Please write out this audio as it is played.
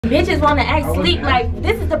bitches wanna act sleep like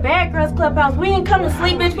this is the bad girls clubhouse. We ain't come to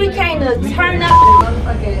sleep, bitch. We came to turn up.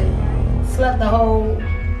 Motherfucking slept the whole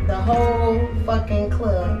fucking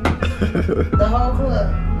club. The whole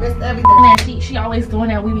club. Missed everything. Man, she always doing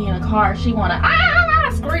that. We be in a car. She wanna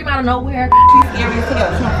scream out of nowhere. She's scary as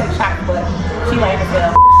hell. She wanna take shots, but she laid the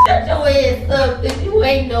bell. Shut your ass up, bitch. You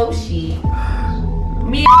ain't no shit.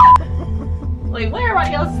 Me. Wait, what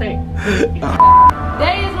everybody else say?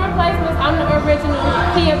 They is replacements. I'm the original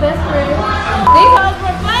Kia best friend. These hoes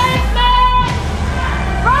replacements!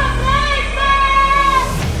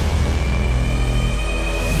 Replacements!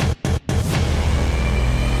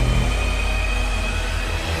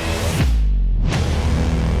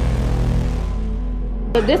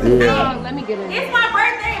 This is let me get it. It's my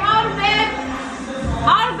birthday.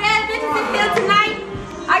 All the bad bitches is here tonight.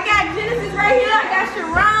 I got Genesis right here. I got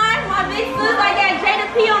Sharon, my big sis. I got Jada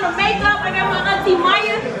P on the makeup. I got my auntie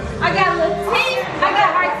Maya. I got Latif. I got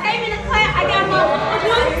Artame in the clap. I got my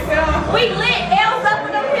we lit L's up with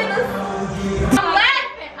them hitters. I'm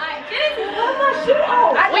laughing. Alright, Genesis, put my shoe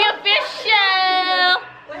on. We official.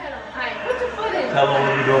 Alright, put your foot in. How long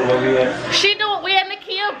you doing? Where we at? We at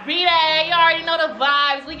NAKIA B-Day. You already know the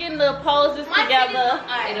vibes. We getting the poses together.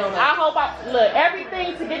 I hope look,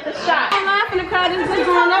 everything to get the shot. I'm laughing to cry. This bitch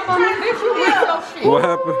growing up on me. Bitch, you with your shit. What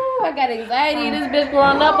happened? I got anxiety. This bitch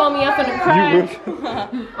growing up on me. I'm finna cry.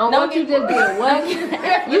 On what you just did. What? You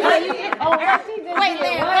what you did? Oh, what she just Wait,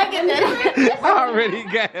 did. look at that. I already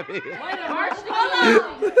got it. Wait, I'm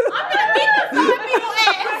gonna beat this fucking people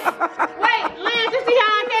ass. Wait, Liz, you see how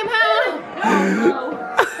I came home? No.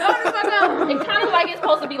 It kind of like it's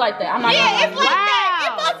supposed to be like that. I'm not gonna It's like that.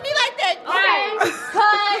 It's supposed to be like that. Okay.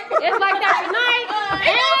 Cut. it's like that tonight.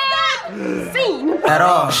 Scene. At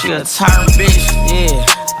all, she a turn bitch, yeah.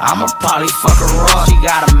 I'ma probably fuck her raw. She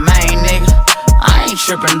got a main nigga. I ain't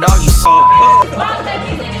tripping, dog. You so.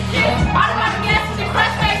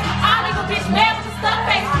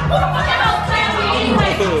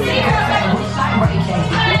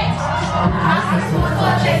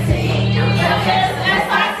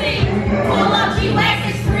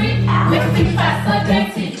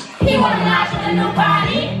 He wanna knock with a new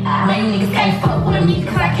body. Many niggas can't fuck with me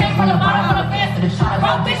cause I came from the bottom of the fence to the shot.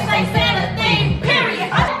 Broke bitches ain't saying a thing, period.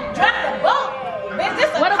 I just dropped the boat. Bitch, this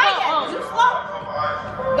a kayak. You slow.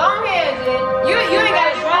 Go ahead, Jen. You ain't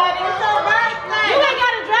gotta drive it. You ain't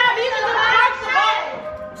gotta drive it. You can just park the boat.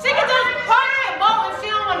 She can just park the boat if she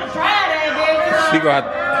don't wanna drive that, bitch. She got.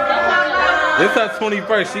 It's her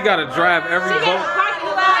 21st. She gotta drive every boat.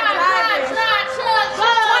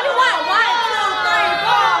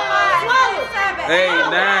 Hey,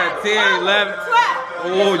 9, 10, 11.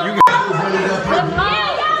 Oh, you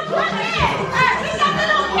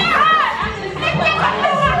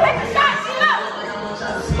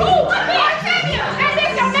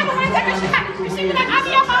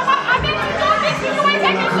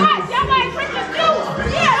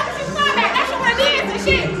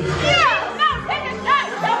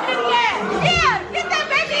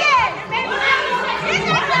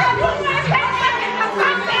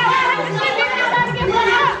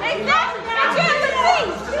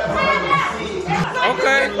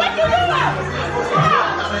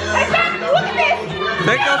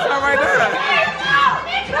take your time right there.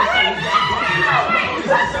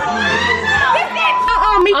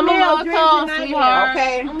 I'm a little tall, sweetheart.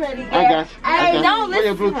 Okay. I'm ready. I got you. Hey, don't Where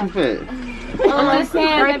your listen. Bluetooth at? I'm just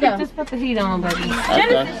saying, Right baby, there. just put the heat on, baby.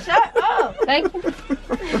 Genesis, shut up. Thank you.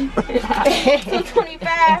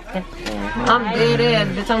 225. I'm dead ass,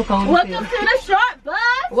 bitch. I'm cold. Welcome to the short bus.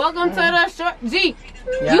 Welcome to the short Jeep.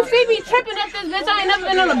 You see me tripping at this bitch. I ain't never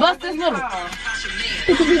been on a bus this little.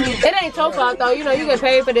 It ain't your fault though. You know you get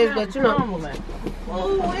paid for this, but you know.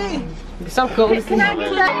 So cool. My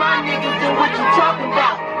niggas do what you talking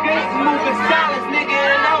about. This moving silence, nigga,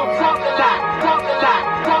 and I don't talk a lot. Talk a lot,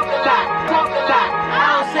 talk a lot, talk a lot. I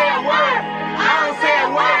don't say a word. I don't say a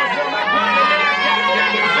word. So my brother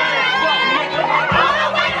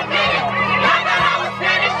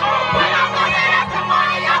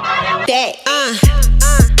that, I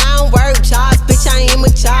don't work jobs, bitch, I am a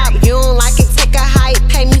job. You don't like it, take a hike,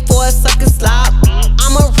 pay me for a sucker slop.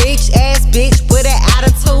 I'm a rich ass bitch with an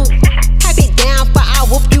attitude. Type it down, but I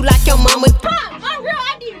whoop you like your mama. My real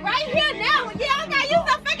ID right here now. Yeah, I got you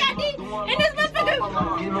some fake ID. And this motherfucker,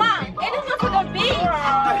 mom, and this motherfucker big.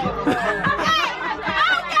 I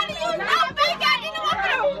don't gotta use no fake ID. No, I'm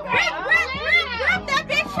gonna rip that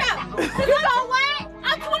bitch up. You know what?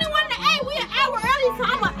 I'm 21 to 8. We an hour early, so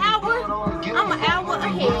I'm an hour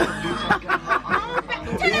ahead.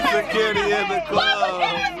 security in the club.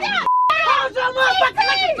 Hold your motherfucker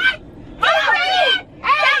like a fight. Hold on,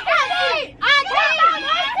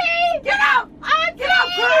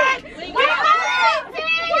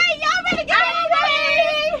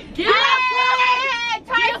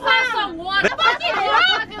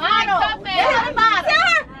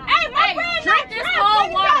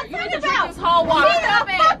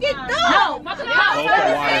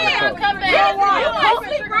 her cup in. Hey,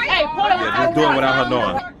 pour it. Yeah, just do it without her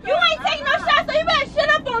knowing. You ain't taking no shots, so you better shut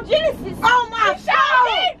up on Genesis. Oh my soul!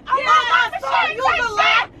 Oh my soul! You was a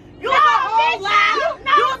lie! You was a whole lie!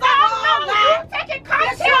 You was a whole lie! You taking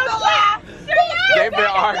cocktail shots. They've been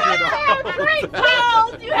arguing all the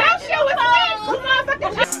You have shit with me.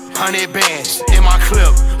 100 bands in my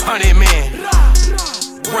clip, 100 men,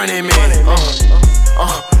 running man.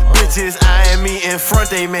 Bitches eyeing me in front,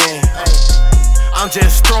 they man. I'm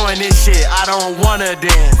just throwing this shit, I don't wanna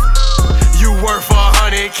dance. You work for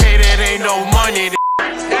 100K, that ain't no money.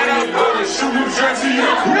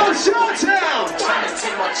 Yo, Showtown!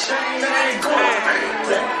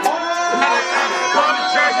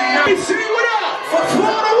 Hey, City, what up?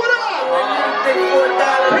 Florida, what up?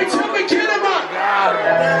 Hey, tell me, get him up.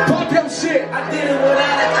 Pop them shit. I did it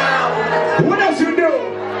without an hour. What else you do?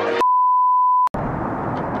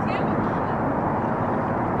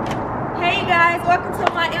 Hey guys, welcome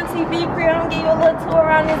to my MTV crib. I'm gonna give you a little tour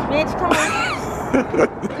around this bitch. Come on.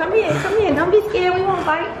 Come in. Don't be scared. We won't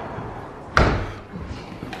bite.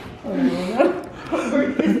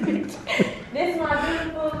 This is my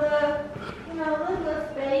beautiful little, little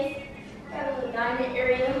space. Got a little dining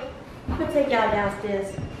area. I'm gonna take y'all downstairs.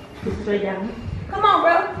 Straight down. Come on,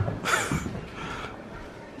 bro.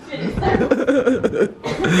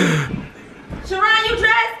 Sharon, you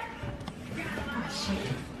dressed? Oh shit.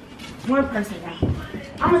 One person now.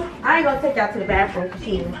 I ain't gonna take y'all to the bathroom because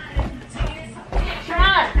she in.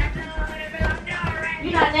 Sharon!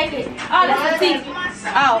 You not naked. Oh, that's the TV.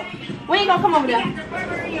 Oh, we ain't gonna come over there.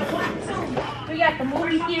 We got the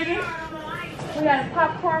movie theater. We got a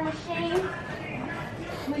popcorn machine.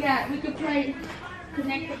 We could play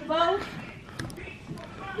Connect the Foe.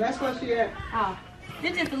 That's what she at. Oh,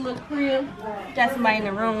 this is a little crib. Got somebody in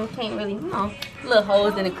the room. Can't really, little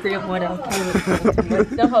holes in the crib. What else?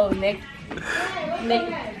 The whole neck.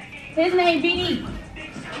 His name BD.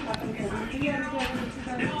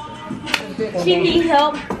 She need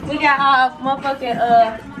help. We got our motherfucking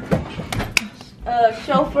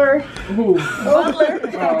chauffeur. Butler.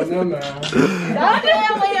 Oh, no. Don't do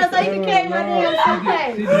that with him so you can carry my damn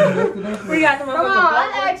suitcase. We got the motherfucking Come on, I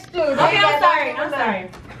butler. asked you. Okay, I'm sorry.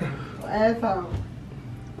 Asshole.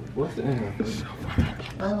 What's the end?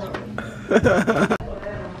 I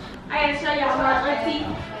gotta show y'all my auntie.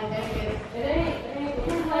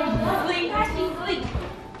 Sleep. How she sleep?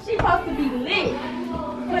 She supposed to be lit.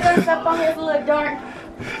 Put us up on his little dark.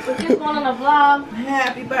 But this one on the vlog.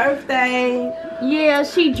 Happy birthday. Yeah,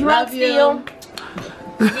 she drunk Love you. still.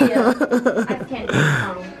 Yeah. I can't do this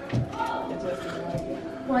song.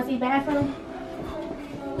 Wanna see bathroom?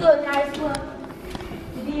 Look, nice look.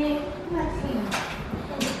 Yeah, let's see.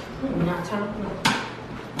 Not turn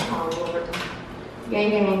all over.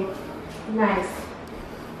 Gang. Nice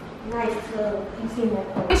tub. You seen that?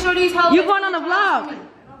 Make sure these hoes. You going on the vlog?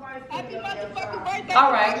 Happy motherfucking birthday.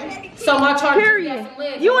 All right. So my charger. Period.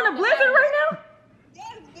 You in a blizzard right now?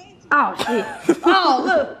 Oh shit. Oh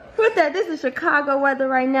look. Put that. This is Chicago weather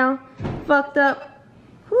right now. Fucked up.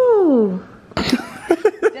 Whoo.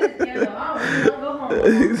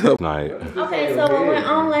 Night. Okay, so what went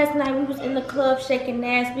on last night, we was in the club shaking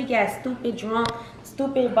ass. We got stupid drunk,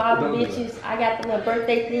 stupid bottle bitches. I got the little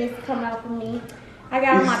birthday things to come out for me. I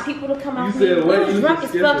got all my people to come out for me. We was drunk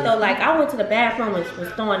as fuck though. Like I went to the bathroom and was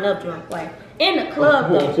throwing up drunk. Like in the club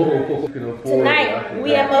though. Tonight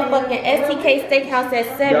we at motherfucking STK Steakhouse at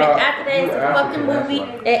 7. After that it's a fucking movie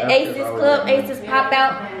at Aces Club. Aces pop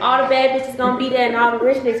out. All the bad bitches gonna be there and all the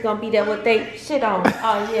rich niggas gonna be there with they shit on.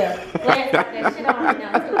 Oh yeah. Glad got that shit on right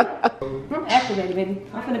now too. I'm activated, baby.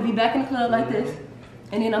 I'm gonna be back in the club like this,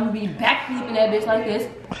 and then I'm gonna be back flipping that bitch like this.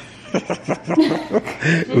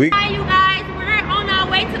 Hi you guys, we're on our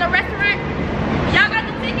way to the restaurant. Y'all got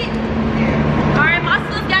the ticket? Alright, my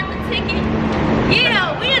sis got the ticket.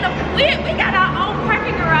 Yeah, we got our own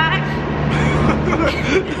parking garage.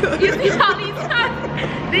 You see all these cars?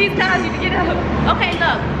 These cars need to get up. Okay,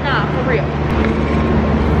 look, nah, for real.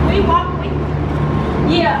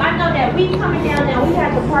 Yeah, I know that. We coming down now. We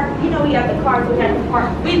have to park. You know we have the cars. We have to park.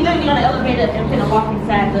 We literally on the elevator and finna walk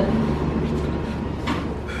inside the.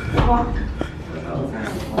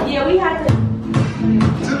 Yeah, we have to.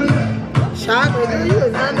 Chocolate, dude, you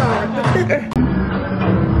was not on.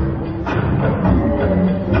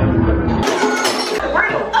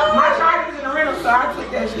 My charger's in the rental, so I took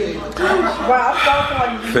that shit. Wow,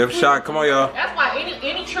 I'm so Fifth shot, come on y'all. That's why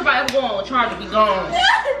any trip I ever go on, charger be gone.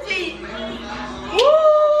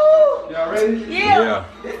 Y'all ready? Yeah.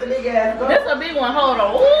 This a big ass girl. That's a big one. Hold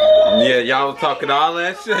on. Ooh. Yeah, y'all was talking all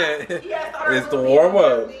that shit. It's the warm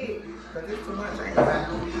up. But it's too much, I ain't gonna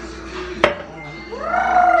lie.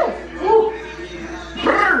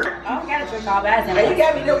 my back. Hey, you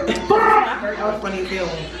got me though. That was funny film.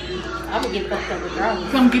 I'm gonna get fucked up with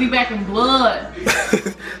drugs. Come get it back in blood.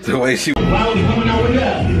 The way she. Wow, we coming out with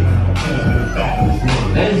that.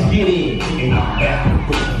 Let's get it.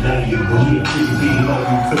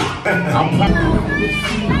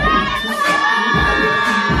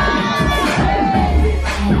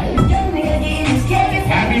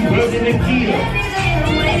 Happy birthday, NAKIA.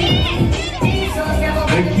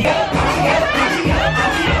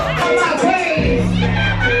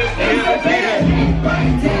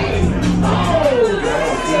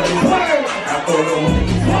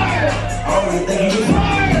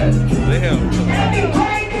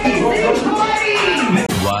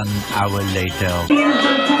 One hour later.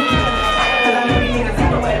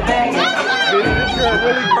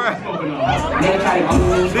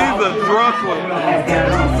 She's a drunk one.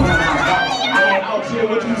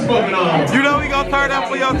 You know we gonna turn up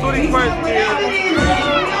for your 21st year.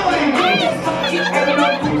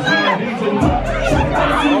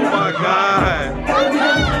 Oh my God.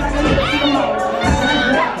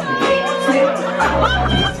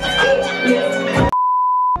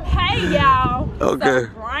 Hey y'all. Okay. So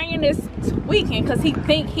Brian is tweaking because he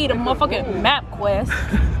think he the motherfucking map quest.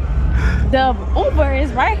 The Uber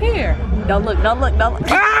is right here. Don't look, don't look, don't look.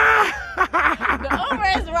 The Uber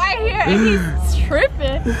is right here and he's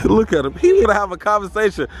tripping. Look at him. He wanna have a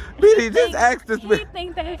conversation. BD just asked this man. He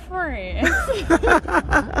think they friends. It's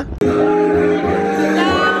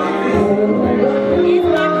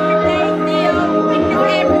my birthday still. We can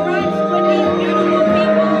have brunch with these beautiful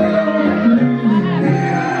people.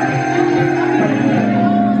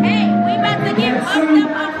 Hey, we about to get fucked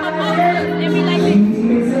up off mimosas and be like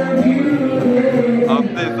this. Up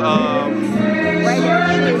this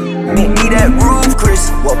Need that roof, Chris.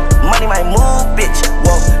 Whoa, money might move, bitch.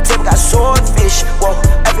 Whoa, tip got swordfish. Whoa,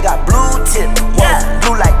 every got blue tip. Whoa,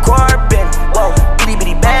 blue like Corbin. Whoa, itty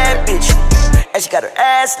bitty bad bitch. And she got her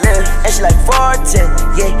ass lift, and she like 4'10".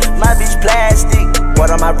 Yeah, my bitch plastic.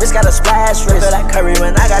 Water on my wrist, got a splash wrist. Feel like Curry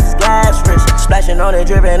when I got this glass wrist. Splashing on it,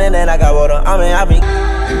 dripping, and then I got water. I be.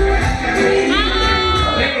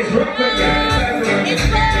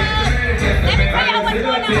 Let me tell y'all what's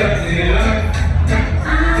going on.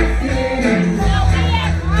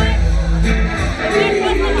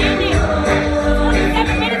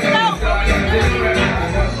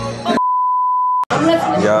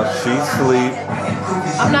 Yeah, she sleep.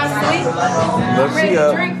 I'm not asleep. But I'm ready she to up.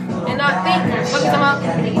 drink and not think. What is about?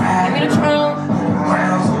 Give me the Patron.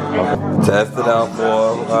 Test it out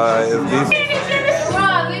for her. Is these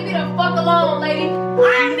Ron, leave me the fuck alone, lady. I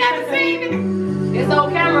ain't never seen it. It's on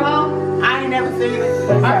camera, ho. I ain't never seen it.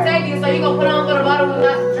 I'm taking it, so you gonna put on for the bottle and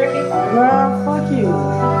not drink it? Girl, fuck you.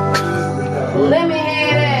 Lemon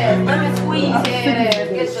head ass. Lemon squeeze head ass.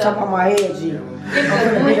 Get Stop your, on my head, G. get I'm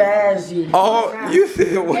gonna your, beat the ass, G. Oh, you said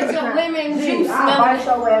get what? your lemon juice. I'll bite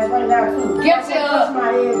your ass right now, too. Get your Touch my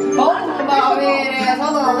head, G. ball head ass.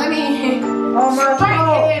 Hold on, let me Oh, my strike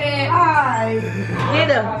God. head ass. Hit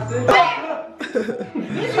him.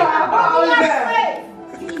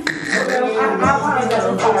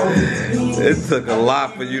 It took a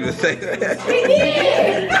lot for you to say that. That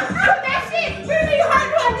shit really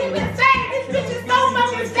hurt her. She been saying this bitch is so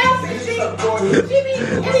fucking selfish. She be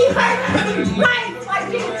hurt her. Nice. Like,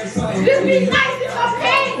 just be nice. It's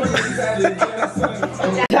okay.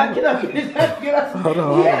 Get up. Hold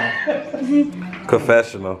on.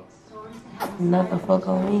 Confessional. Not the fuck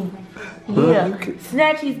on me. Yeah.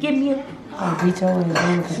 Snatchies, give me a... I'll beat your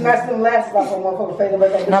ass. Snatch them lashes off on motherfucker's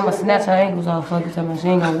face. And I'ma snatch her ankles off, fuck it. She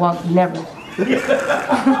ain't gonna walk, never.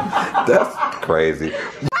 That's crazy.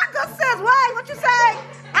 My good sis, wait, what you say?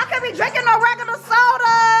 I can't be drinking no regular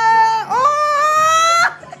soda. Oh!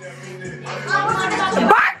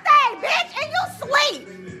 Birthday, bitch, and you sweet.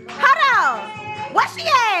 Hold on. Where she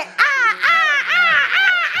at?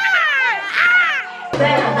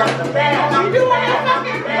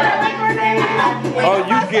 Oh,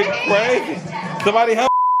 you get crazy. Somebody help.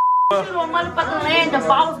 You on motherfucking land, the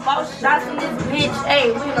boss shots in this bitch.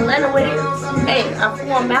 Hey, we in Atlanta with it. Hey, I'm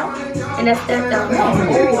pouring out, and that's that down.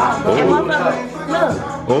 And motherfucker, look,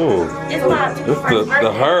 Oh, it's my this 21st the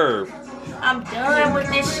birthday. herb. I'm done with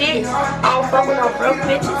this shit. I don't fuck with no broke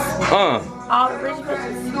bitches. All the rich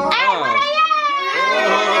bitches. Hey, what are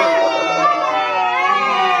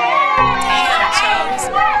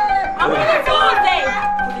I'm on Tuesday.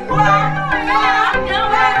 I'm done